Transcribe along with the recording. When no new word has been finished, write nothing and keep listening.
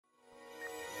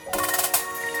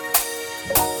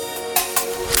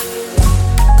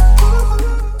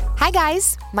Hi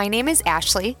guys, my name is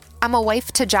Ashley. I'm a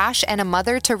wife to Josh and a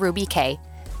mother to Ruby Kay.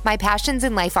 My passions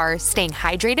in life are staying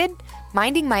hydrated,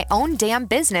 minding my own damn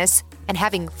business, and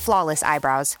having flawless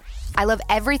eyebrows. I love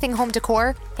everything home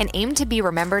decor and aim to be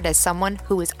remembered as someone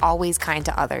who is always kind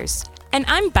to others. And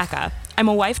I'm Becca. I'm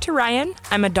a wife to Ryan,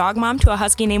 I'm a dog mom to a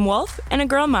husky named Wolf, and a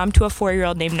girl mom to a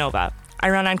 4-year-old named Nova. I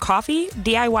run on coffee,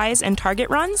 DIYs, and Target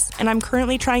runs, and I'm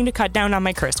currently trying to cut down on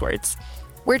my curse words.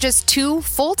 We're just two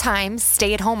full-time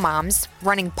stay-at-home moms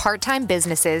running part-time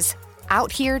businesses,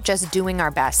 out here just doing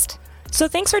our best. So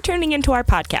thanks for tuning into our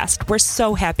podcast. We're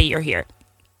so happy you're here.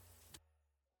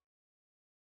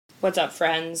 What's up,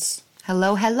 friends?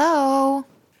 Hello, hello.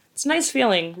 It's a nice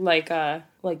feeling like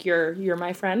you're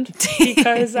my friend,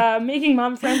 because making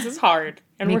mom friends is hard,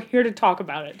 and we're here to talk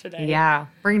about it today. Yeah,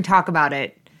 we're going to talk about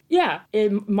it. Yeah,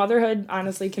 motherhood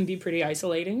honestly can be pretty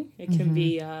isolating. It can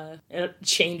be, it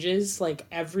changes like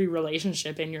every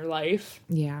relationship in your life.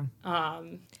 Yeah.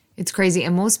 It's crazy.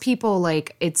 And most people,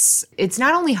 like, it's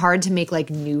not only hard to make like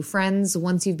new friends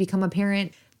once you've become a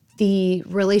parent, the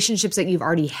relationships that you've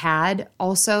already had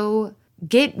also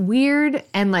get weird,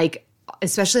 and like,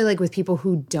 especially like with people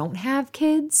who don't have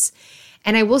kids.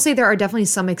 And I will say there are definitely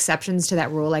some exceptions to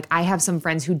that rule. Like, I have some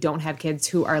friends who don't have kids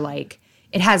who are like,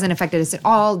 it hasn't affected us at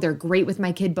all. They're great with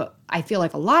my kid. But I feel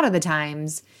like a lot of the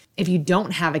times, if you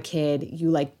don't have a kid,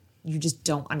 you just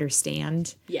don't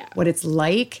understand what it's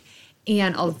like.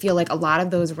 And I feel like a lot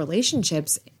of those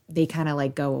relationships, they kind of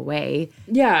like go away.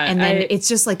 Yeah. And then it's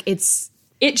just like,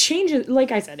 it changes.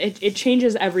 Like I said, it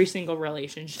changes every single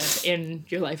relationship in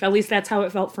your life. At least that's how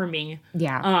it felt for me.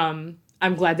 Yeah.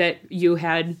 I'm glad that you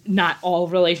had not all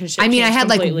relationships. I mean, I had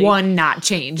completely. Like one not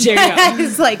change. There you go.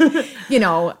 It's like, you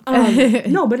know.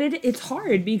 No, but it's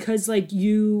hard because like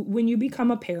when you become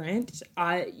a parent,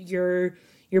 your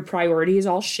priorities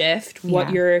all shift.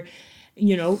 What your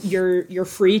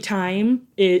free time,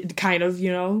 it kind of,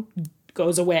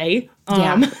 goes away.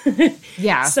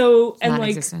 Yeah. So, and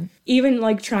like, even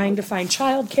like trying to find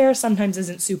childcare sometimes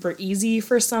isn't super easy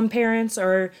for some parents,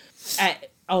 or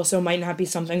also might not be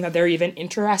something that they're even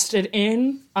interested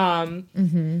in.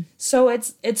 So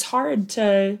it's hard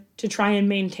to try and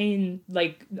maintain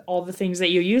like all the things that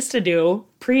you used to do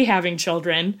pre-having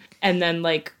children, and then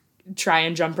like try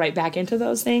and jump right back into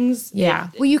those things. Yeah.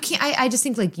 Well, you can't, I just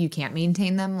think like you can't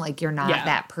maintain them. Like you're not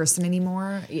that person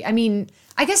anymore. I mean,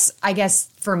 I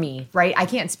guess for me, right? I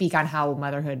can't speak on how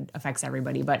motherhood affects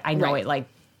everybody, but I know it like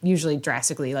usually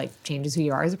drastically like changes who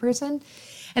you are as a person.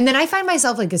 And then I find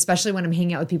myself like, especially when I'm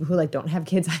hanging out with people who like don't have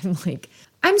kids, I'm like,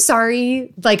 I'm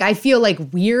sorry. Like I feel like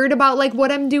weird about like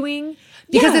what I'm doing,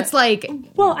 because it's like,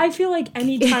 well, I feel like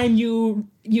anytime you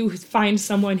find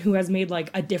someone who has made like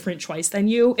a different choice than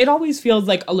you, it always feels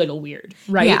like a little weird,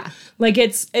 right? Yeah. Like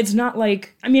it's not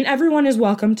like, I mean, everyone is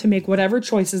welcome to make whatever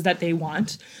choices that they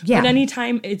want. Yeah. But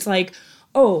anytime it's like,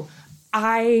 oh,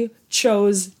 I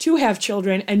chose to have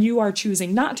children and you are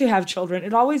choosing not to have children,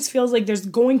 it always feels like there's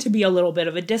going to be a little bit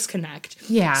of a disconnect.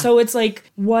 Yeah. So it's like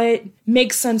what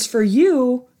makes sense for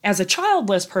you as a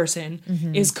childless person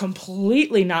is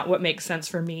completely not what makes sense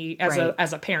for me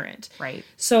as a parent. Right.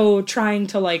 So trying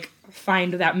to like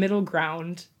find that middle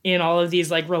ground in all of these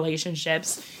like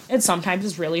relationships, it sometimes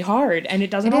is really hard, and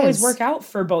it doesn't always work out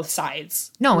for both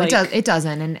sides. No, like, it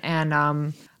doesn't.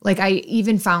 And like I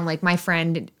even found like my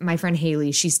friend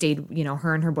Haley, she stayed,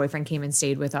 her and her boyfriend came and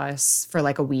stayed with us for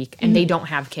like a week, and they don't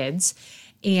have kids.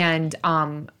 And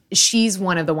she's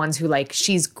one of the ones who like,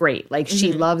 she's great. Like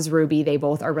she loves Ruby. They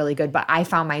both are really good. But I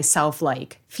found myself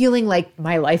like feeling like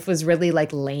my life was really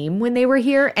like lame when they were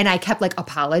here. And I kept like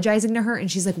apologizing to her. And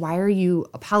she's like, why are you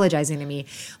apologizing to me?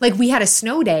 Like we had a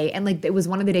snow day, and like it was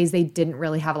one of the days they didn't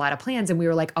really have a lot of plans. And we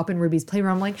were like up in Ruby's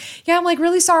playroom. I'm like, yeah, I'm like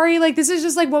really sorry. Like this is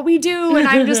just like what we do. And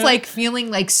I'm just like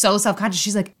feeling like so self-conscious.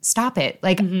 She's like, stop it.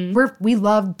 Like we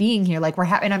love being here. Like we're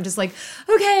happy. And I'm just like,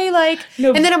 okay. Like,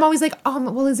 and then I'm always like,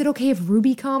 well, is it okay if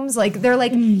Ruby comes? Like they're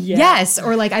like, yes.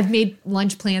 Or like I've made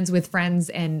lunch plans with friends,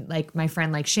 and like my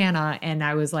friend like Shanna, and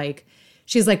I was like,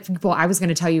 she's like, well, I was going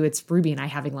to tell you it's Ruby and I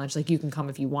having lunch. Like you can come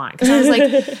if you want. Cause I was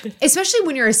like, especially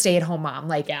when you're a stay-at-home mom,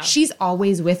 like she's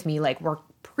always with me. Like we're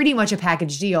pretty much a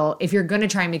package deal if you're going to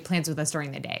try and make plans with us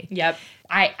during the day. Yep.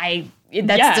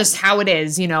 That's just how it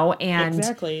is, and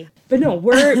exactly. But no,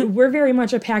 we're very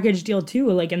much a package deal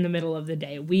too. Like in the middle of the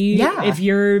day, if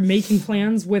you're making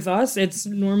plans with us, it's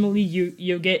normally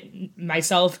you get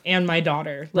myself and my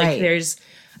daughter. Like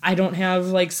I don't have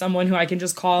like someone who I can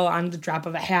just call on the drop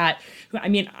of a hat. I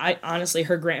mean, I honestly,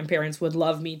 her grandparents would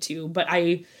love me too, but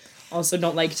I also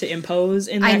don't like to impose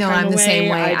in that kind of way. I know, I'm the same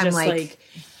way. I'm like,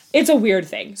 it's a weird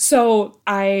thing. So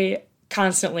I'm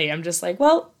just like,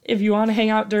 well, if you want to hang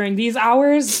out during these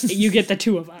hours, you get the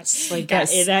two of us. Like,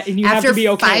 yes. And you After have to be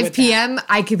okay 5 with p.m., that.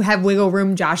 I could have wiggle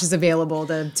room. Josh is available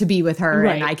to be with her,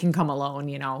 Right. and I can come alone,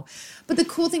 you know. But the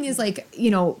cool thing is, like, you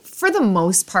know, for the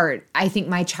most part, I think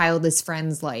my childless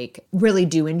friends, like, really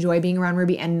do enjoy being around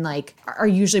Ruby and, like, are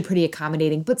usually pretty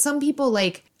accommodating. But some people,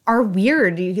 like, are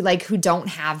weird, like, who don't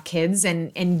have kids,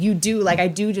 and you do, like, I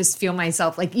do just feel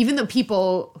myself, like, even the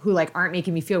people who, like, aren't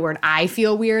making me feel weird, I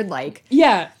feel weird, like,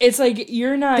 Yeah, it's like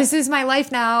you're not. this is my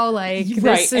life now, like,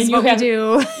 Right, this and is you what we have-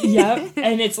 do. Yep,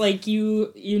 and it's like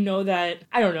you know that,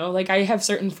 I don't know, like I have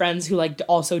certain friends who like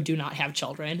also do not have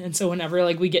children, and so whenever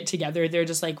like we get together, they're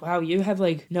just like, wow, you have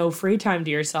like no free time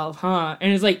to yourself, huh?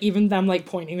 And it's like even them like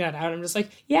pointing that out, I'm just like,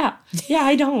 yeah,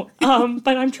 I don't,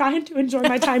 but I'm trying to enjoy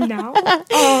my time now.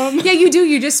 Yeah, you do.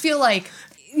 You just feel like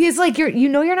it's like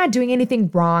you're not doing anything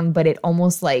wrong, but it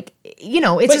almost like, you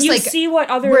know, it's But just you like see what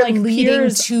other we're like leading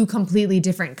peers. two completely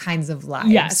different kinds of lives.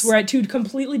 Yes, we're at two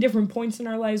completely different points in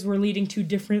our lives. We're leading to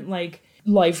different like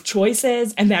life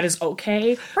choices, and that is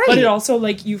okay. Right. But it also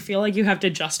like you feel like you have to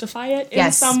justify it in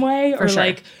Yes, some way, for or sure.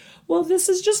 like, well, this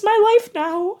is just my life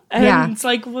now, and Yeah. it's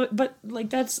like, but like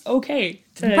that's okay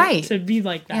Right. to be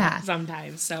like that Yeah.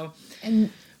 sometimes. So, and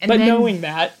but then, knowing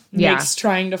that Yeah. makes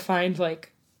trying to find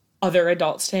like other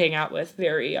adults to hang out with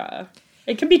very.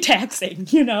 It can be taxing,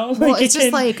 you know. well, Like, it's it just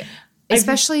can- like,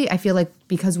 especially I feel like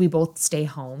because we both stay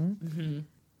home. Mm-hmm.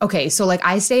 Okay, so like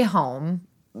I stay home,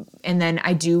 and then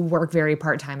I do work very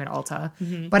part time at Ulta,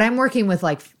 but I'm working with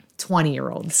like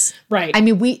 20-year-olds. Right. I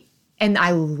mean,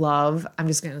 I'm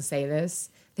just going to say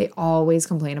this. They always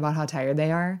complain about how tired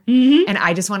they are. Mm-hmm. And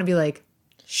I just want to be like,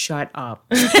 shut up.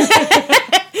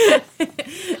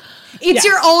 It's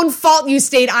your own fault you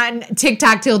stayed on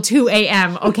TikTok till 2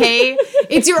 a.m., okay?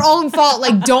 It's your own fault.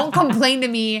 Like, don't complain to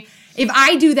me. If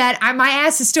I do that, my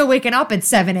ass is still waking up at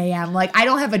 7 a.m. Like, I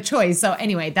don't have a choice. So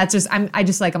anyway, that's just, I'm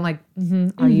like,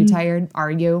 are you tired?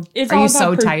 Are you? It's Are all you about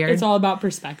so tired? It's all about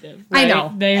perspective. I right?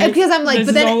 know. They- Because I'm like, this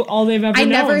but then is all they've ever I known.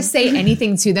 never say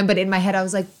anything to them, but in my head I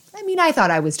was like, I mean, I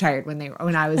thought I was tired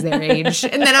when I was their age.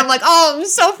 And then I'm like, oh, I'm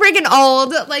so freaking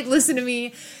old. Like, listen to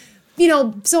me. You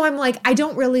know, so I'm like, I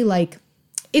don't really like,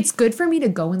 it's good for me to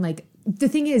go and like, the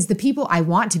thing is, the people I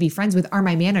want to be friends with are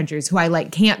my managers who I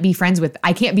like can't be friends with.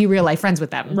 I can't be real life friends with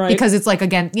them Right. because it's like,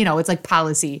 again, you know, it's like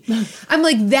policy. I'm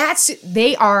like,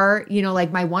 they are, you know,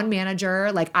 like my one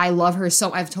manager, like I love her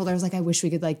so I've told her, I was like, I wish we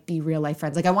could like be real life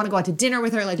friends. Like I want to go out to dinner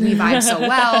with her. Like we vibe so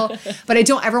well, but I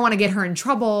don't ever want to get her in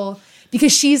trouble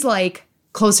because she's like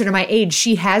closer to my age.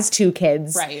 She has 2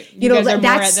 kids. Right. You know, guys are more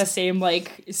that's at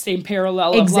the same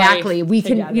parallel exactly. of life We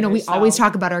can, together, you know, we so. always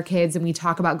talk about our kids and we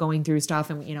talk about going through stuff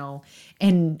and, you know,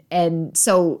 and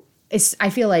so I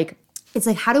feel like it's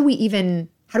like, how do we even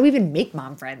make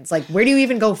mom friends? Like, where do you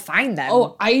even go find them?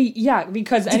 Oh,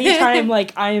 because anytime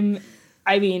like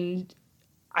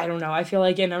I don't know. I feel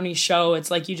like in any show, it's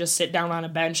like you just sit down on a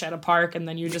bench at a park and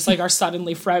then you just like are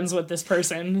suddenly friends with this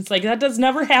person. It's like that does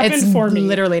never happen it's for me.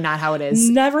 literally not how it is.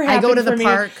 Never happened. I go to the for me.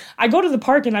 park. I go to the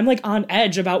park and I'm like on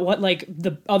edge about what like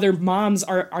the other moms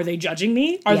are they judging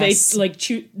me? Are Yes. they like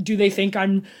do they think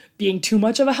I'm being too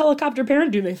much of a helicopter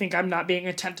parent? Do they think I'm not being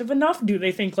attentive enough? Do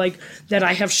they think like that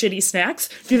I have shitty snacks?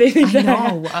 Do they think I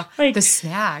that know. like The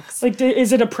snacks. like,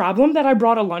 is it a problem that I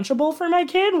brought a Lunchable for my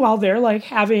kid while they're like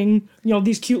having, you know,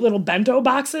 these cute little bento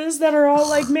boxes that are all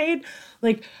like made?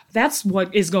 Like, that's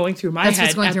what is going through my head. That's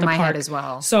what's going at through the my head park. as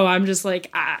well. So I'm just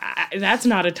like, that's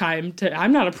not a time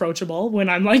I'm not approachable when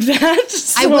I'm like that. I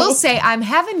So- will say I'm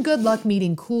having good luck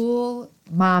meeting cool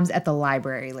moms at the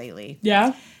library lately.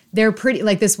 Yeah. They're pretty,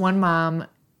 like this one mom.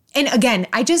 And again,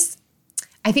 I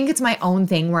think it's my own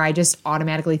thing where I just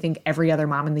automatically think every other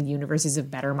mom in the universe is a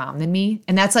better mom than me.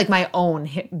 And that's like my own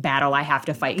battle I have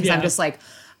to fight because I'm Yeah. just like,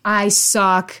 I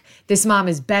suck. This mom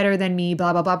is better than me,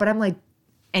 blah, blah, blah. But I'm like,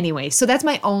 anyway, so that's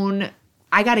my own,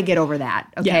 I got to get over that.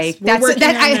 Okay. Yes, we're working on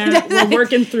that. We're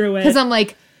working through it. Because I'm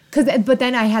like, but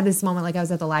then I had this moment, like I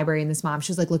was at the library and this mom,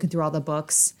 she was like looking through all the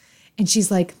books and she's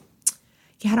like,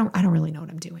 yeah, I don't really know what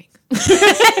I'm doing.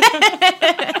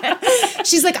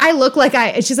 She's like,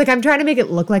 she's like, I'm trying to make it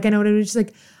look like I know what I'm doing. She's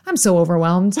like, I'm so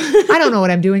overwhelmed. I don't know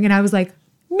what I'm doing. And I was like,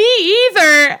 me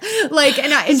either. Like,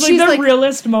 and It's she's like the like,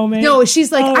 realist moment. no,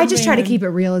 she's like, Oh, I just try to man. keep it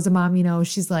real as a mom, you know.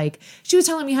 She's like, she was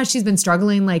telling me how she's been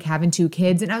struggling, like having 2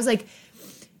 kids. And I was like,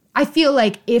 I feel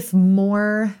like if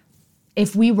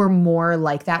we were more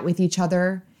like that with each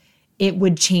other, it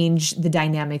would change the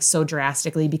dynamics so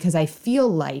drastically because I feel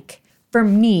like for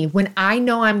me, when I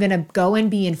know I'm going to go and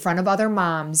be in front of other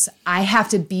moms, I have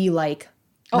to be like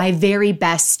my very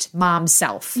best mom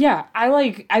self. Yeah,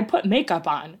 I put makeup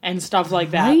on and stuff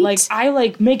like that. Right? Like,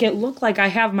 I make it look like I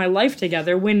have my life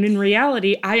together when in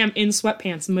reality I am in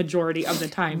sweatpants the majority of the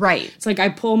time. Right. It's like I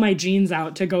pull my jeans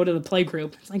out to go to the play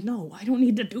group. It's like, no, I don't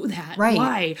need to do that. Right.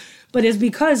 Why? But it's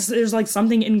because there's like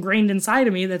something ingrained inside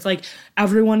of me that's like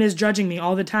everyone is judging me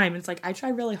all the time. It's like I try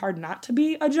really hard not to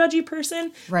be a judgy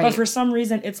person, right. But for some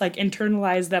reason it's like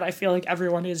internalized that I feel like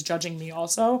everyone is judging me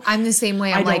also. I'm the same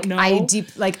way. I'm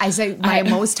I say my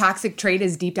most toxic trait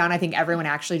is deep down I think everyone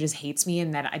actually just hates me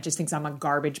and that I just thinks I'm a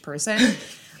garbage person.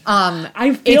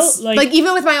 I feel like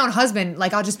even with my own husband,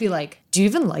 like I'll just be like, "Do you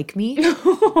even like me?"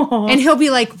 And he'll be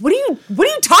like, "What are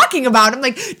you talking about?" I'm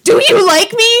like, "Do you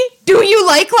like me? Do you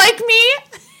like me?"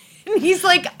 And he's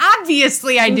like,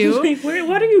 "Obviously I do." Like,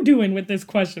 what are you doing with this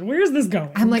question? Where is this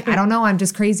going? I'm like, "I don't know. I'm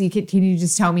just crazy. Can you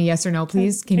just tell me yes or no,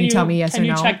 please? Can you tell me yes or no?"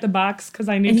 Can you check the box? Because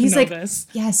I need to know this.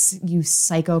 Yes, you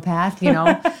psychopath, you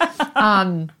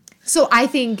know? So I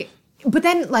think... But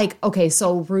then, like, okay,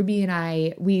 so Ruby and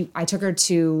I took her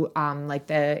to, like,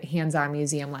 the Hands-On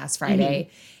Museum last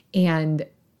Friday, and,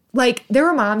 like, there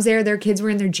were moms there, their kids were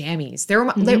in their jammies.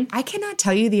 I cannot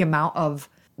tell you the amount of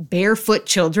barefoot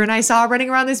children I saw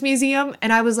running around this museum,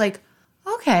 and I was like,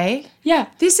 okay. Yeah.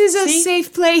 This is a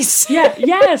safe place. Yeah,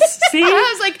 yes, see? I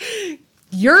was like,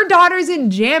 your daughter's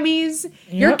in jammies,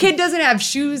 your kid doesn't have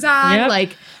shoes on,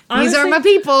 like... Honestly, these are my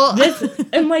people.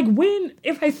 And like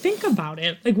if I think about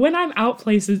it, like when I'm out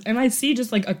places and I see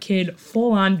just like a kid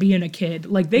full on being a kid,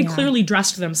 like they clearly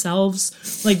dressed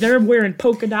themselves. Like they're wearing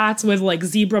polka dots with like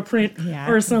zebra print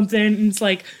or something. And it's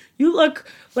like, you look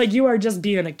like you are just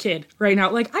being a kid right now.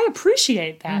 Like, I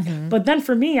appreciate that. Mm-hmm. But then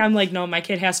for me, I'm like, no, my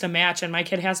kid has to match, and my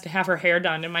kid has to have her hair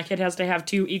done, and my kid has to have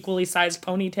 2 equally sized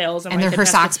ponytails. And her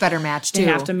socks better match, too.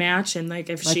 They have to match, and like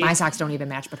if my socks don't even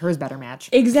match, but hers better match.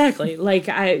 Exactly. Like,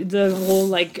 the whole,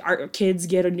 like, our kids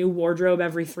get a new wardrobe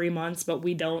every 3 months, but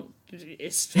we don't.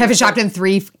 Haven't shopped in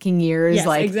 3 fucking years. Yes,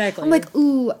 like, exactly. I'm like,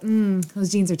 ooh,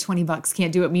 those jeans are $20.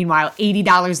 Can't do it. Meanwhile,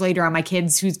 $80 later on my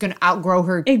kids who's going to outgrow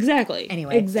her. Exactly.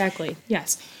 Anyway. Exactly.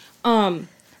 Yes.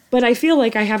 But I feel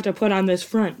like I have to put on this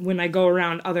front when I go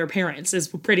around other parents is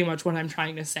pretty much what I'm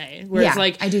trying to say. Whereas,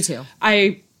 like, I do too.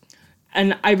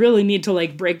 And I really need to,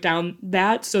 like, break down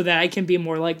that so that I can be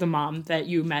more like the mom that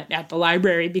you met at the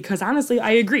library. Because, honestly,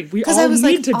 I agree. We all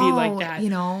need to be like that. You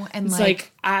know? And it's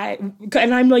like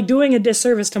I'm, like, doing a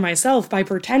disservice to myself by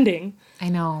pretending. I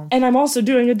know. And I'm also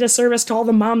doing a disservice to all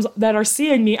the moms that are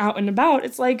seeing me out and about.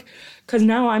 It's like, because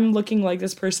now I'm looking like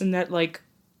this person that, like,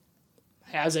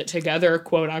 has it together,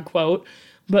 quote unquote.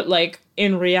 But, like,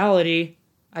 in reality...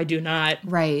 I do not.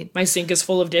 Right. My sink is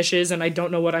full of dishes and I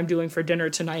don't know what I'm doing for dinner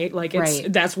tonight. Like,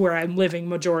 that's where I'm living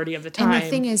majority of the time. And the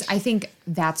thing is, I think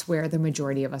that's where the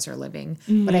majority of us are living.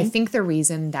 Mm-hmm. But I think the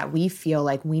reason that we feel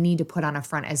like we need to put on a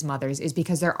front as mothers is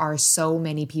because there are so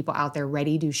many people out there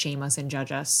ready to shame us and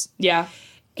judge us. Yeah.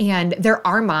 And there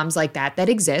are moms like that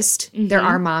exist. Mm-hmm. There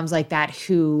are moms like that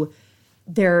who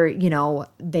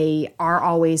they are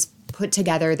always put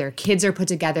together. Their kids are put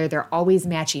together. They're always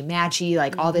matchy,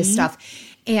 like all this stuff.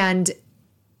 And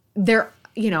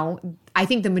I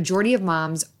think the majority of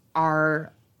moms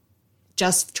are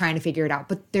just trying to figure it out.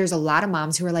 But there's a lot of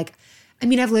moms who are like, I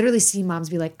mean, I've literally seen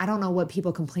moms be like, I don't know what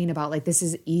people complain about. Like, this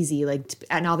is easy, like,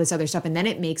 and all this other stuff. And then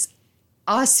it makes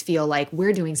us feel like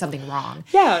we're doing something wrong.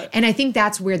 Yeah. And I think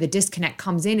that's where the disconnect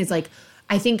comes in is like,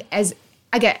 I think I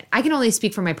can only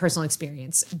speak from my personal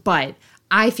experience, but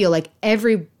I feel like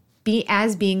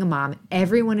as being a mom,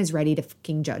 everyone is ready to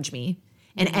fucking judge me.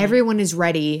 And everyone is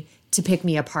ready to pick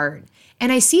me apart.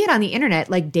 And I see it on the internet,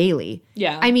 like, daily.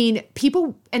 Yeah. I mean,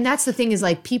 people, and that's the thing is,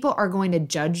 like, people are going to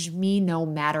judge me no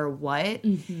matter what.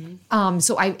 Mm-hmm.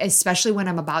 So especially when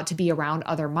I'm about to be around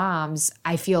other moms,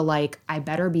 I feel like I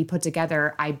better be put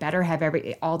together. I better have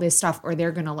all this stuff or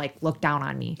they're going to, like, look down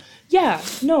on me. Yeah.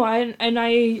 No, I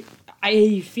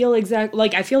feel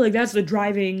I feel like that's the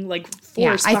driving, like,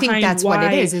 force I think that's what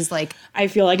it is like... I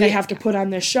feel like I have to put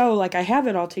on this show, like I have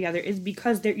it all together, is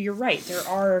because you're right.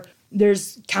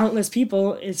 There's countless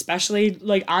people, especially,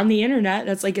 like, on the internet,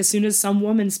 that's like, as soon as some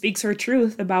woman speaks her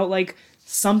truth about, like,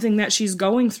 something that she's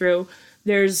going through,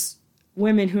 there's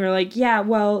women who are like, yeah,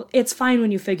 well, it's fine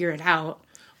when you figure it out.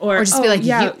 Or just be like,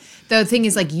 the thing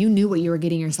is, like, you knew what you were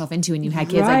getting yourself into and you had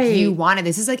kids. Right. Like, you wanted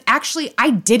this. It's like, actually, I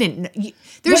didn't.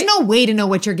 There's no way to know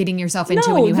what you're getting yourself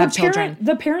into when you have children.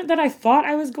 The parent that I thought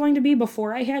I was going to be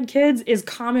before I had kids is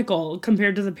comical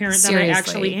compared to the parent that I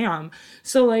actually am.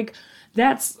 So, like,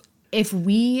 that's... If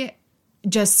we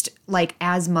just, like,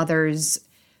 as mothers,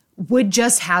 would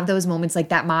just have those moments like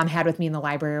that mom had with me in the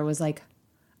library, was like,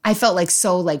 I felt like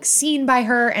so like seen by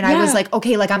her. And I was like,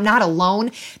 okay, like I'm not alone.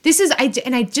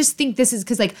 I just think this is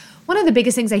because like one of the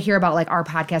biggest things I hear about like our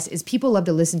podcast is people love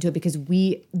to listen to it because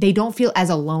they don't feel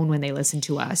as alone when they listen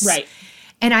to us. Right.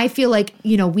 And I feel like,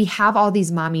 you know, we have all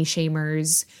these mommy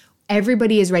shamers.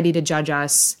 Everybody is ready to judge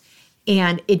us.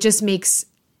 And it just makes,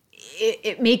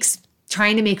 it makes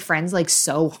trying to make friends like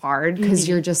so hard because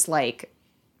you're just like,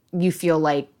 you feel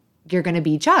like you're going to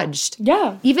be judged.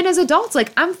 Yeah. Even as adults,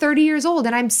 like I'm 30 years old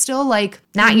and I'm still like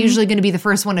not usually going to be the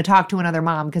first one to talk to another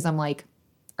mom because I'm like,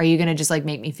 are you going to just like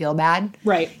make me feel bad?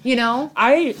 Right. You know?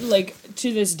 I like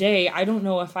to this day, I don't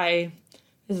know if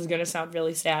this is going to sound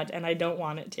really sad and I don't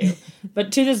want it to,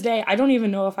 but to this day, I don't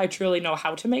even know if I truly know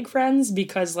how to make friends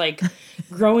because like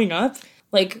growing up,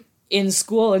 like in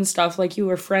school and stuff, like you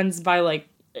were friends by like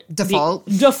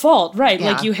default, right?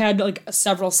 Yeah. Like you had like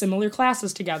several similar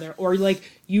classes together, or like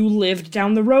you lived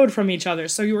down the road from each other,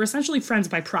 so you were essentially friends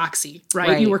by proxy,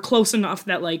 right? You were close enough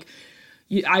that like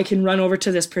I can run over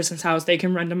to this person's house, they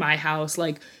can run to my house,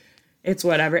 like it's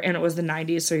whatever. And it was the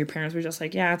 90s, so your parents were just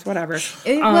like, yeah, it's whatever.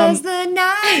 It was the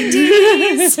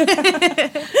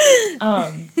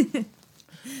 90s.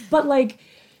 But like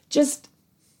just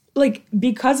like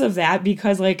because of that,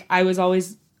 because like I was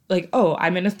always like, oh,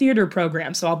 I'm in a theater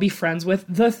program, so I'll be friends with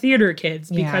the theater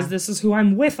kids because this is who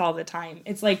I'm with all the time.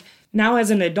 It's like now as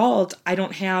an adult, I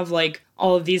don't have like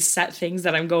all of these set things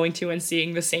that I'm going to and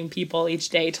seeing the same people each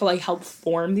day to like help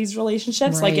form these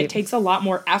relationships. Right. Like it takes a lot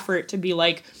more effort to be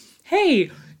like,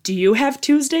 hey, do you have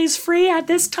Tuesdays free at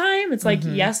this time? It's like,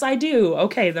 yes, I do.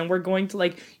 Okay, then we're going to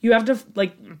like, you have to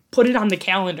like put it on the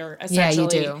calendar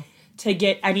essentially to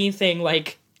get anything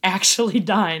like actually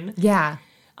done. Yeah.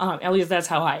 At least that's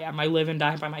how I am. I live and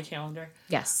die by my calendar.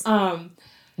 Yes.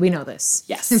 We know this.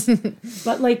 Yes.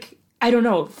 But like, I don't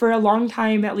know, for a long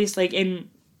time, at least like in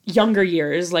younger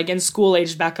years, like in school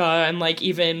age Becca and like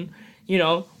even, you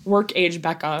know, work age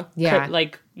Becca. Yeah.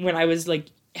 Like when I was like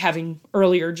having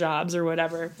earlier jobs or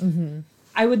whatever,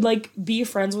 I would like be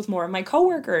friends with more of my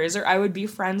coworkers, or I would be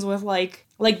friends with like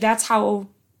that's how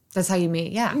you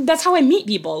meet. Yeah. That's how I meet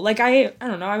people. Like I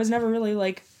don't know. I was never really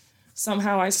like,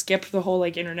 somehow I skipped the whole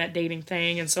like internet dating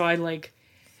thing, and so I like.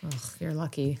 Ugh, you're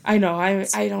lucky. I know. I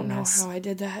don't know how I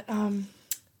did that.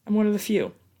 I'm one of the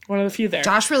few. One of the few there.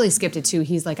 Josh really skipped it too.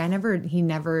 He's like, he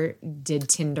never did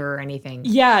Tinder or anything.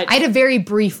 Yeah. I had a very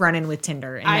brief run-in with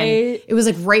Tinder. And then it was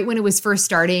like right when it was first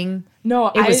starting. No,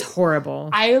 it was horrible.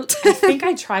 I think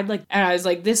I tried like, and I was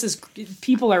like,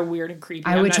 people are weird and creepy.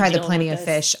 I would try the Plenty of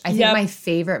Fish. I think my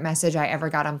favorite message I ever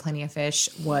got on Plenty of Fish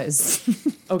was,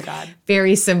 oh God,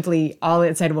 very simply, all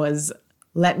it said was,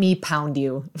 let me pound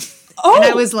you. Oh. And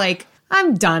I was like,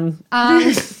 I'm done.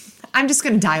 I'm just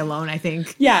going to die alone, I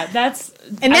think. Yeah, that's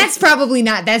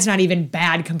not even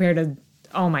bad compared to,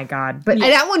 oh my God. But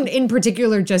that one in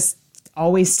particular just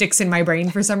always sticks in my brain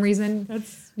for some reason.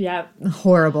 That's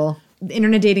horrible.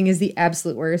 Internet dating is the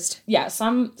absolute worst. Yeah,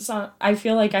 some I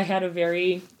feel like I had a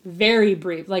very, very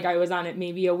brief, like I was on it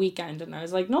maybe a weekend and I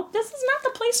was like, nope, this is not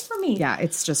the place for me. Yeah,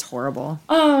 it's just horrible.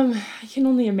 I can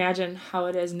only imagine how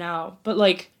it is now. But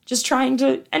like just trying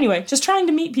to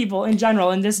meet people in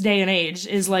general in this day and age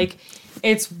is like,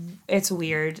 it's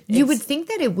weird. You would think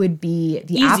that it would be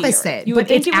the easier. Opposite, but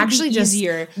it's actually just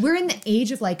easier. We're in the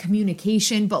age of like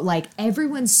communication, but like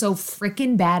everyone's so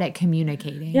freaking bad at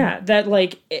communicating. Yeah, that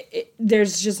like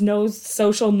there's just no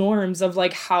social norms of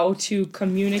like how to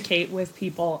communicate with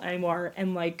people anymore,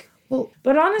 and like. Well,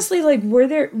 but honestly, like,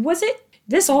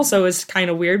 this also is kind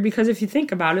of weird because if you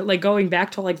think about it, like going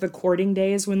back to like the courting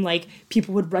days when like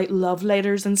people would write love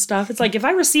letters and stuff, it's like if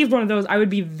I received one of those, I would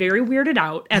be very weirded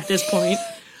out at this point.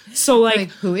 So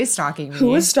like who is stalking me?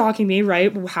 Who is stalking me,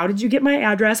 right? How did you get my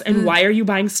address and why are you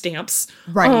buying stamps?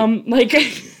 Right. Like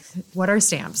what are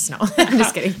stamps? No, I'm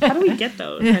just kidding. How do we get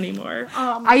those anymore?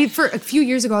 For a few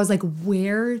years ago I was like,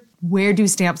 where do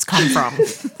stamps come from?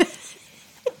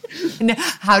 And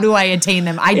how do I attain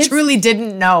them? I truly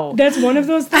didn't know. That's one of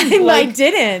those things. Like, I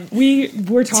didn't. We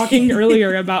were talking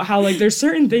earlier about how like there's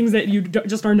certain things that you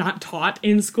just are not taught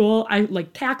in school. I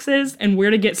like taxes and where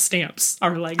to get stamps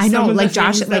are like. I know, like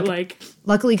Josh, like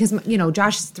luckily because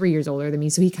Josh is 3 years older than me,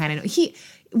 so he kind of know.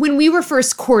 When we were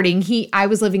first courting, I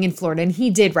was living in Florida and he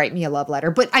did write me a love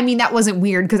letter. But I mean, that wasn't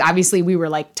weird because obviously we were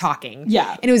like talking.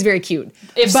 Yeah. And it was very cute.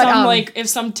 If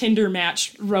some Tinder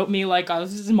match wrote me like a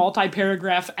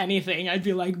multi-paragraph anything, I'd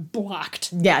be like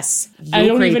blocked. Yes. I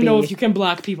don't even know if you can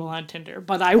block people on Tinder,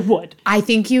 but I would. I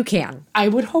think you can. I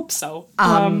would hope so.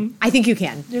 I think you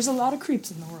can. There's a lot of creeps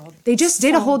in the world. They just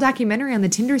did a whole documentary on the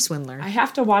Tinder swindler. I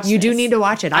have to watch You do need to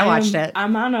watch it. I watched it.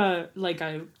 I'm on a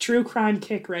true crime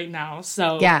kick right now.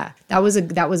 So yeah, that was a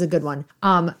good one.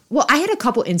 Well, I had a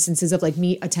couple instances of like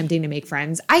me attempting to make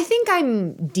friends. I think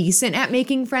I'm decent at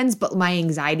making friends, but my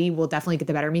anxiety will definitely get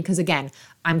the better of me because again,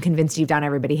 I'm convinced deep down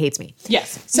everybody hates me.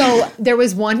 Yes. So there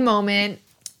was one moment,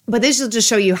 but this will just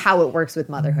show you how it works with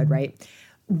motherhood, right?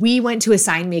 We went to a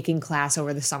sign making class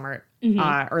over the summer,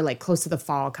 or like close to the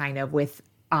fall, kind of with.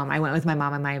 I went with my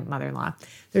mom and my mother-in-law.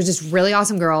 There's this really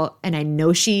awesome girl, and I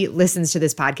know she listens to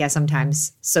this podcast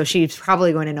sometimes, so she's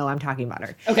probably going to know I'm talking about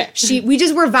her. Okay. We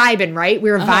just were vibing, right? We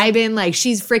were vibing. Like,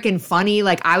 she's freaking funny.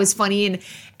 Like, I was funny,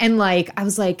 and like, I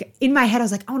was like, in my head, I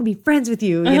was like, I want to be friends with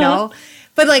you, you know?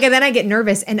 But like, and then I get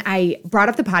nervous, and I brought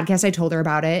up the podcast. I told her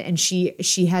about it, and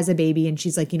she has a baby, and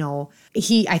she's like, you know,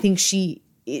 I think she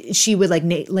would like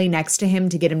lay next to him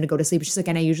to get him to go to sleep. She's like,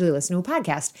 and I usually listen to a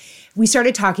podcast. We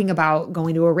started talking about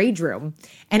going to a rage room.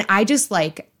 And I just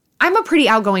like, I'm a pretty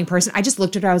outgoing person. I just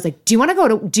looked at her. I was like, do you want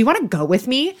to go with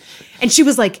me? And she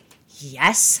was like,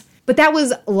 yes. But that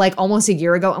was like almost a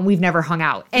year ago and we've never hung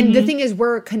out. And the thing is,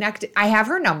 we're connected. I have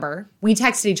her number. We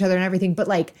texted each other and everything. But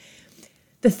like,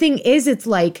 the thing is, it's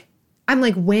like, I'm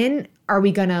like, when are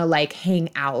we gonna like hang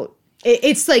out?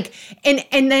 It's like,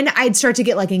 and then I'd start to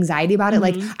get like anxiety about it.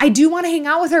 Like, I do want to hang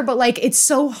out with her, but like, it's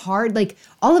so hard. Like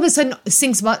all of a sudden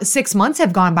 6 months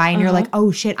have gone by and you're like, oh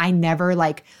shit, I never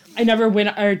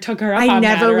went or took her up I on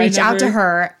never that, reached out to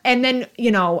her. And then,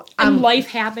 you know. And life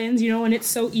happens, you know, and it's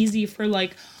so easy for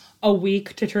like a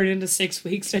week to turn into 6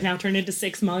 weeks to now turn into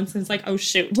 6 months. And it's like, oh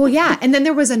shoot. Well, yeah. And then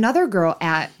there was another girl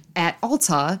at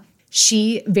Ulta.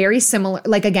 She very similar,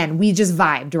 like again, we just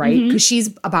vibed, right? Because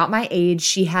she's about my age.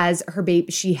 She has her baby.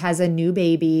 She has a new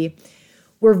baby.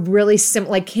 We're really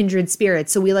like kindred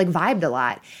spirits. So we like vibed a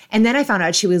lot. And then I found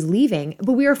out she was leaving,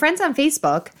 but we were friends on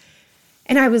Facebook.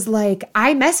 And I was like,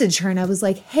 I messaged her and I was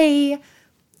like, hey,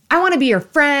 I want to be your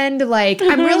friend. Like,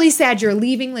 I'm really sad you're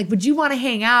leaving. Like, would you want to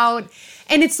hang out?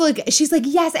 And it's like, she's like,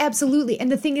 yes, absolutely.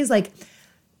 And the thing is like,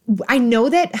 I know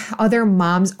that other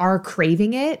moms are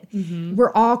craving it.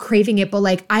 We're all craving it. But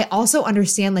like, I also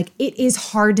understand like it is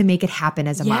hard to make it happen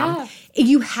as a mom.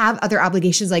 You have other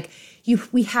obligations. Like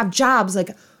we have jobs, like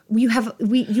you have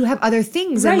other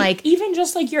things. Right. And like, even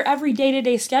just like your every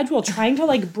day-to-day schedule, trying to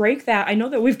like break that. I know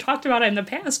that we've talked about it in the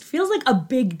past, feels like a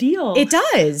big deal. It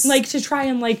does. Like to try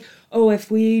and like, oh, if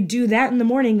we do that in the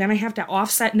morning, then I have to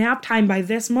offset nap time by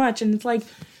this much. And it's like,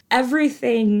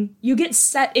 everything you get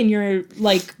set in your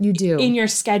like you do in your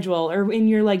schedule or in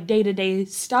your like day-to-day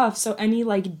stuff, so any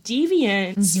like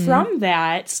deviance from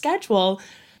that schedule,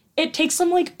 it takes some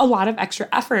like a lot of extra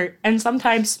effort, and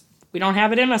sometimes we don't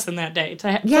have it in us in that day to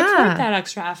put forth that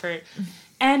extra effort,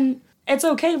 and it's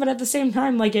okay. But at the same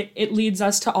time, like it leads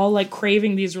us to all like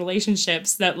craving these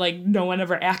relationships that like no one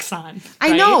ever acts on, right?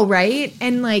 I know, right?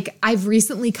 And like I've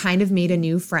recently kind of made a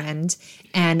new friend,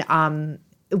 and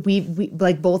we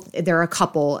like both, they're a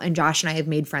couple, and Josh and I have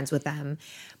made friends with them.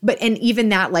 But, and even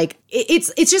that, like,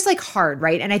 it's just like hard,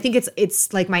 right? And I think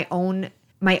it's like my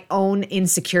own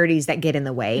insecurities that get in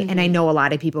the way. And I know a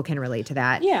lot of people can relate to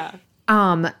that. Yeah.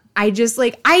 I just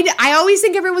like, I always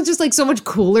think everyone's just like so much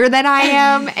cooler than I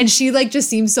am. And she like just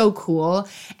seems so cool.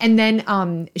 And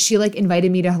then she like invited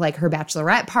me to like her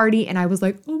bachelorette party. And I was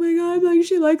like, oh my God, like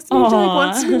she likes me. Aww. She like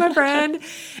wants to be my friend.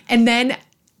 And then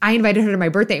I invited her to my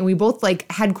birthday, and we both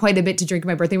like had quite a bit to drink at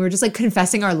my birthday. We were just like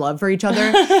confessing our love for each other.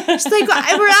 She's like,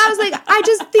 I was like, I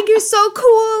just think you're so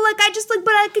cool. Like, I just like,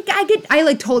 but I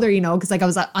like told her, you know, because like I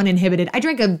was uninhibited. I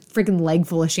drank a freaking leg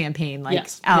full of champagne. Like,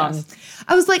 yes.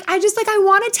 I was like, I just like, I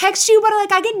want to text you, but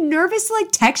like I get nervous to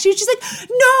like text you. She's like,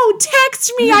 no,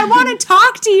 text me. I want to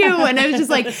talk to you. And I was just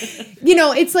like, you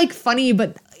know, it's like funny,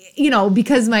 but you know,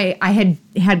 because I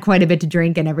had quite a bit to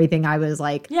drink and everything, I was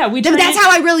like, yeah, that's how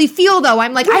I really feel though.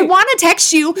 I'm like, right. I want to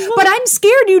text you, but I'm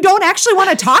scared you don't actually want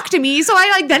to talk to me. So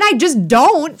then I just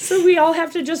don't. So we all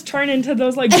have to just turn into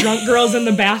those like drunk girls in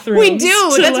the bathroom. We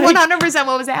do. That's like, 100%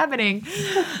 what was happening.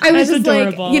 I was just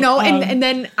adorable. Like, you know, and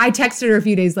then I texted her a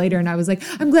few days later and I was like,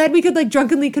 I'm glad we could like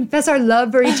drunkenly confess our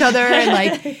love for each other. And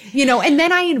like, you know, and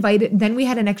then then we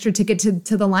had an extra ticket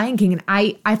to the Lion King, and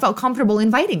I felt comfortable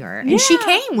inviting her, and she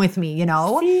came with me, you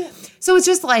know? See? So it's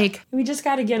just like, we just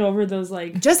got to get over those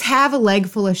like, just have a leg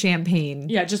full of champagne.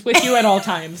 Yeah, just with you at all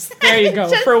times. There you go.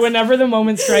 For whenever the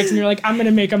moment strikes and you're like, I'm going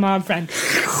to make a mom friend.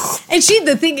 And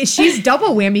the thing is, she's double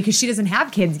whammy because she doesn't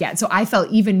have kids yet. So I felt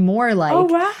even more like, oh,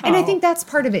 wow. And I think that's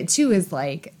part of it too, is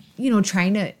like, you know,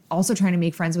 trying to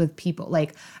make friends with people.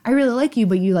 Like, I really like you,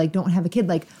 but you like don't have a kid.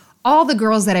 Like all the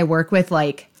girls that I work with,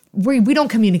 like, we don't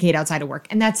communicate outside of work,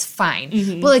 and that's fine.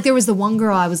 But like there was the one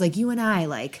girl I was like, you and I,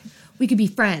 like, we could be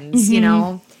friends, you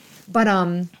know? But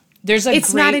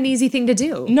It's not an easy thing to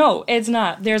do. No, it's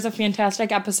not. There's a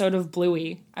fantastic episode of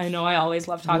Bluey. I know I always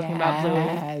love talking about Bluey.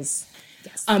 Yes.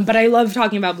 But I love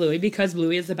talking about Bluey because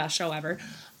Bluey is the best show ever.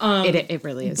 It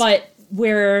really is. But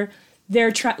where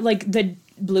they're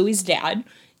Bluey's dad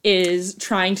is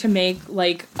trying to make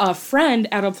like a friend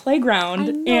at a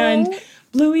playground, and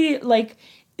Bluey like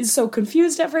is so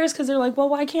confused at first because they're like, well,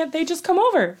 why can't they just come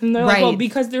over? And they're like, well,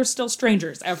 because they're still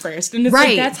strangers at first. And it's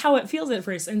like, that's how it feels at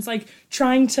first. And it's like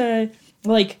trying to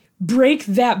like break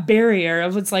that barrier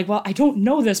of it's like, well, I don't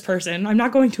know this person. I'm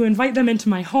not going to invite them into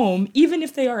my home, even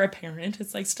if they are a parent.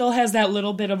 It's like still has that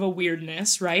little bit of a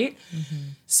weirdness, right? Mm-hmm.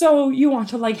 So you want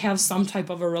to like have some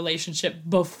type of a relationship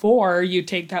before you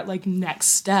take that like next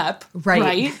step,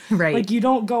 right? Like you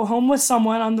don't go home with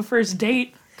someone on the first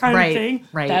date kind of thing.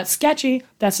 Right. That's sketchy.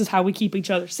 That's just how we keep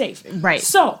each other safe. Right.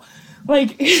 So,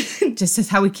 like... just as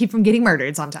how we keep from getting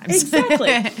murdered sometimes.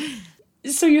 Exactly.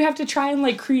 So you have to try and,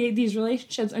 like, create these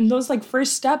relationships. And those, like,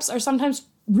 first steps are sometimes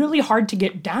really hard to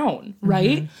get down,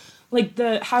 right? Mm-hmm.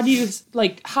 Like, how do you,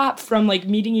 like, hop from, like,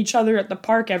 meeting each other at the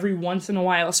park every once in a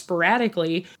while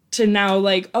sporadically to now,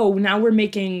 like, oh, now we're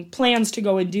making plans to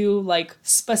go and do, like,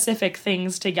 specific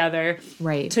things together.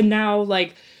 Right. To now,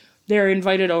 like... they're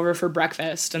invited over for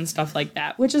breakfast and stuff like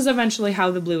that, which is eventually how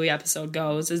the Bluey episode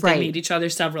goes, is they meet each other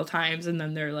several times and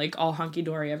then they're like all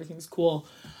hunky-dory, everything's cool.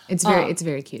 It's a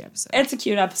very cute episode. It's a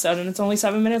cute episode and it's only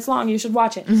 7 minutes long. You should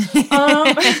watch it.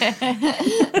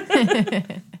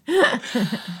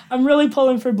 I'm really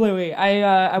pulling for Bluey.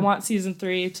 I want season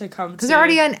 3 to come because they're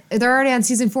already on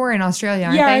season 4 in Australia,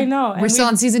 aren't they? I know. We're still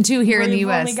on season 2 here in the US.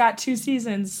 We've only got 2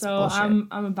 seasons, so I'm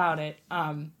about it.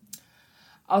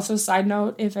 Also, side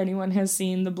note, if anyone has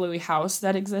seen the Bluey house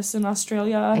that exists in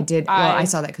Australia. I did. I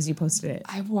saw that because you posted it.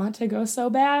 I want to go so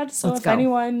bad. So if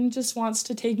anyone just wants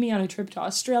to take me on a trip to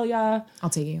Australia. I'll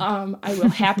take you. I will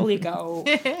happily go.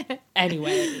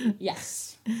 Anyway,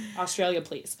 yes. Australia,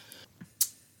 please.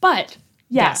 But,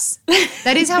 yes.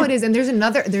 That is how it is. And there's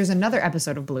another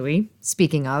episode of Bluey,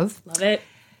 speaking of. Love it.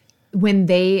 When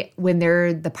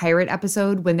they're the pirate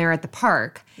episode, when they're at the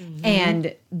park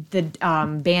and the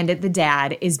bandit, the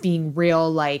dad, is being real,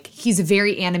 like, he's a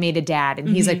very animated dad and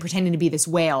he's like pretending to be this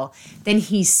whale. Then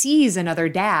he sees another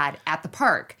dad at the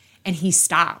park and he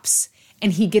stops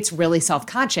and he gets really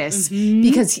self-conscious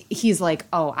because he's like,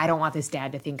 oh, I don't want this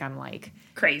dad to think I'm like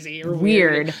crazy or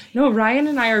weird. No, Ryan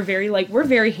and I are we're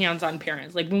very hands-on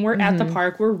parents. Like when we're at the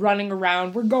park, we're running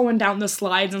around, we're going down the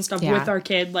slides and stuff with our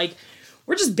kid, like,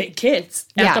 we're just big kids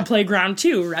at the playground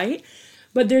too, right?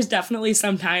 But there's definitely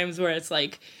some times where it's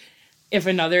like, if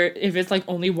it's like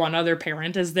only one other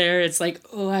parent is there, it's like,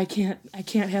 oh, I can't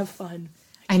have fun.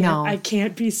 I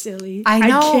can't be silly. I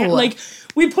know. I can't, like,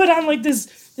 we put on like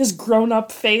this grown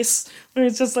up face where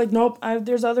it's just like, nope,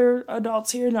 there's other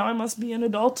adults here now. I must be an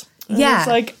adult. And it's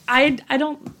like I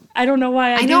don't know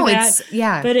why I do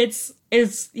that. But it's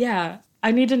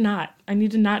I need to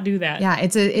not do that. Yeah,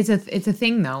 it's a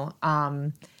thing though.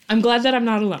 I'm glad that I'm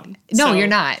not alone. No, you're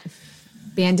not.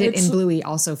 Bandit and Bluey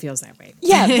also feels that way.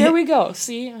 Yeah, there we go.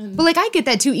 See? But like I get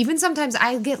that too. Even sometimes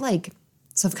I get like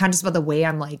self-conscious about the way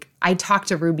I'm like, I talk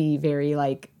to Ruby very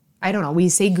like, I don't know, we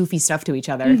say goofy stuff to each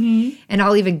other. And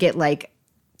I'll even get like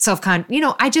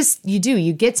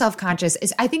you get self-conscious.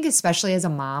 I think especially as a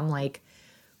mom, like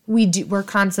we're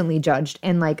constantly judged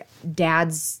and like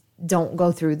dads don't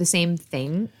go through the same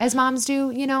thing as moms do,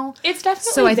 you know? It's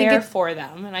definitely there for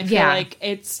them. And I feel like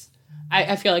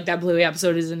I feel like that Bluey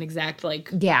episode is an exact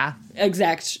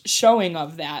showing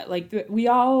of that. Like we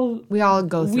all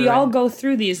go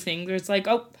through these things where it's like,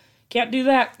 oh, can't do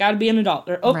that, gotta be an adult.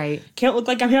 Or, oh, can't look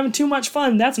like I'm having too much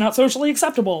fun, that's not socially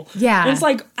acceptable. Yeah. And it's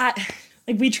like,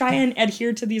 we try and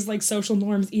adhere to these like social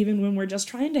norms even when we're just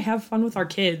trying to have fun with our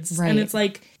kids. Right. And it's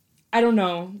like, I don't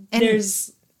know. And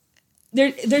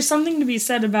there's something to be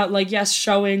said about, like, yes,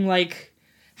 showing, like,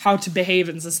 how to behave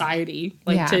in society,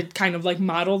 like, to kind of, like,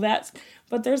 model that.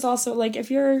 But there's also, like, if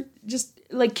you're just,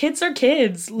 like, kids are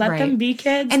kids. Let them be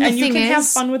kids. And you can have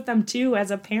fun with them, too,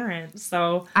 as a parent.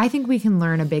 So I think we can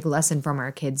learn a big lesson from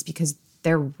our kids because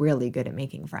they're really good at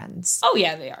making friends. Oh,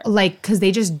 yeah, they are. Like, because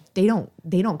they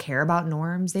don't care about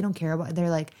norms. They're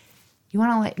like, you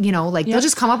want to, they'll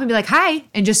just come up and be like, hi,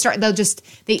 and just start,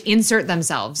 they insert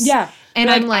themselves. Yeah. And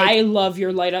I'm like, I love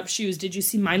your light up shoes. Did you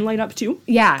see mine light up too?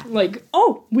 Yeah. Like,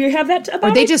 oh, we have that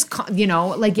about Or they just,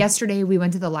 like yesterday we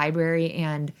went to the library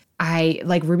and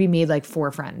Ruby made like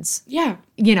 4 friends. Yeah.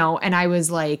 And I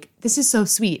was like, this is so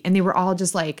sweet. And they were all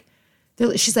just like,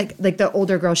 she's like the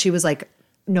older girl, she was like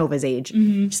Nova's age.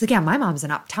 She's like, yeah, my mom's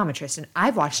an optometrist and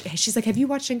I've watched it. She's like, have you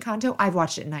watched Encanto? I've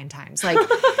watched it 9 times. Like,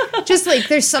 just like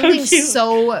there's something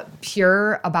so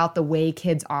pure about the way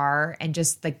kids are and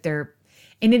just like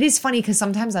and it is funny because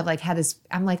sometimes I've like had this,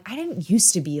 I'm like, I didn't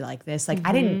used to be like this. Like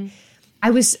I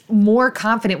was more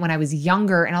confident when I was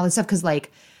younger and all this stuff because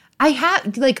like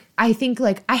I think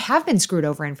I have been screwed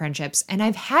over in friendships and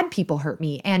I've had people hurt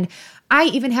me. And I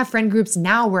even have friend groups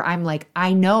now where I'm like,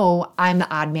 I know I'm the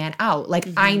odd man out. Like,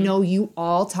 I know you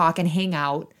all talk and hang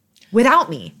out without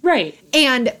me. Right.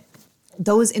 And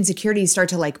those insecurities start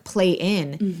to like play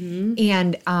in.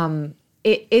 And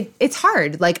it's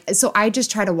hard. Like, so I just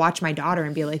try to watch my daughter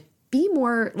and be like, be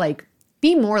more like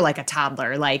a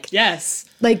toddler. Like, yes.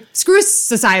 Like, screw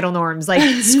societal norms. Like,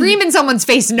 scream in someone's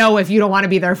face no if you don't want to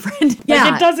be their friend.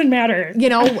 Like, it doesn't matter. You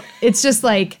know, it's just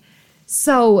like,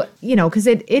 so, you know, because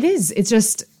it's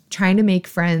just trying to make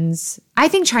friends. I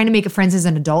think trying to make friends as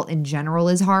an adult in general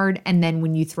is hard. And then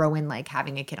when you throw in like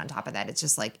having a kid on top of that, it's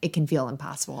just like, it can feel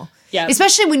impossible. Yeah.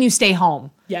 Especially when you stay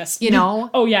home. Yes. You know?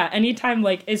 Oh yeah. Anytime,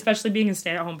 like, especially being a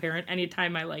stay-at-home parent,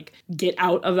 anytime I like get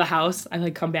out of the house, I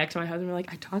like come back to my house and we're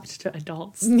like, I talked to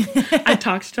adults. I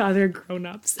talked to other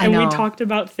grown-ups. And we talked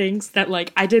about things that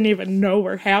like I didn't even know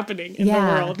were happening in the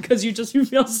world. Because you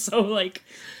feel so like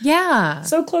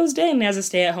so closed in as a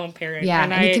stay-at-home parent. Yeah.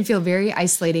 And it can feel very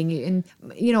isolating. And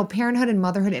you know, parenthood and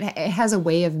motherhood, it has a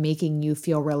way of making you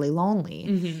feel really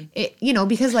lonely. It, you know,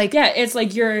 because like it's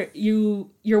like you're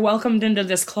welcomed into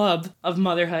this club of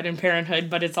motherhood and parenthood,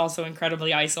 but it's also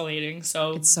incredibly isolating.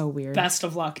 So it's so weird. Best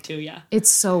of luck to you. It's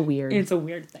so weird. It's a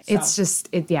weird thing. It's just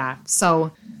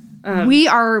So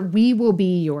we will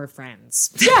be your friends.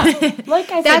 Yeah,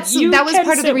 like I said, that was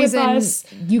part of the reason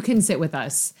you can sit with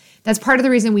us. That's part of the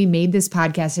reason we made this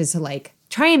podcast, is to like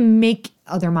try and make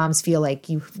other moms feel like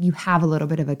you have a little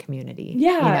bit of a community.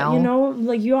 Yeah, you know,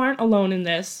 like you aren't alone in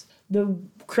this. The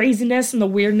craziness and the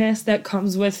weirdness that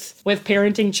comes with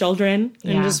parenting children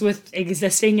and just with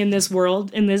existing in this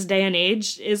world in this day and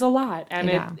age is a lot.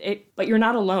 And but you're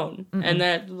not alone. And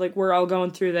that like we're all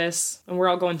going through this and we're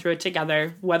all going through it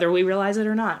together, whether we realize it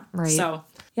or not. Right. So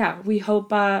yeah, we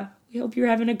hope you're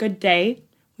having a good day.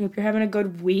 We hope you're having a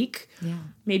good week. Yeah.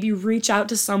 Maybe reach out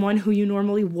to someone who you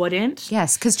normally wouldn't.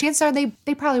 Yes, because chances are they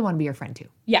probably want to be your friend too.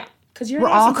 Yeah. Because you're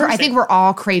I think we're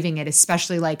all craving it,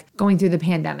 especially like going through the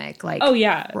pandemic. Like, oh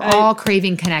yeah, we're all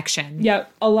craving connection. Yeah,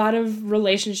 a lot of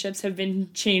relationships have been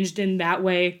changed in that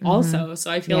way also.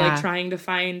 So I feel like trying to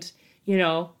find, you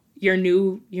know, your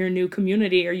new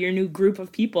community or your new group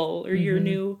of people or your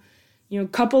new, you know,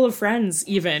 couple of friends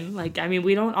even. Like, I mean,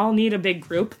 we don't all need a big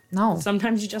group. No.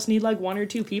 Sometimes you just need like 1 or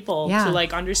 2 people to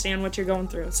like understand what you're going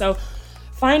through. So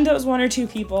find those 1 or 2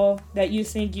 people that you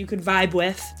think you could vibe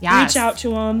with. Yes. Reach out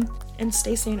to them and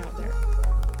stay sane out there.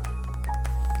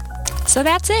 So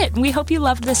that's it. We hope you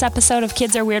loved this episode of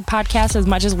Kids Are Weird podcast as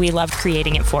much as we loved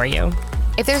creating it for you.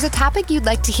 If there's a topic you'd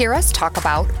like to hear us talk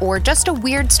about or just a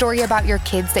weird story about your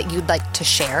kids that you'd like to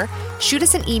share, shoot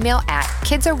us an email at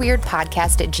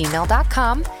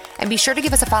kidsareweirdpodcast@gmail.com. And be sure to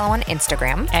give us a follow on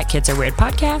Instagram at Kids Are Weird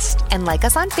Podcast. And like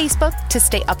us on Facebook to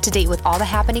stay up to date with all the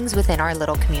happenings within our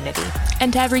little community.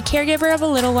 And to every caregiver of a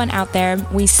little one out there,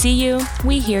 we see you,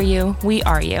 we hear you, we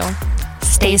are you.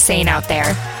 Stay sane out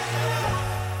there.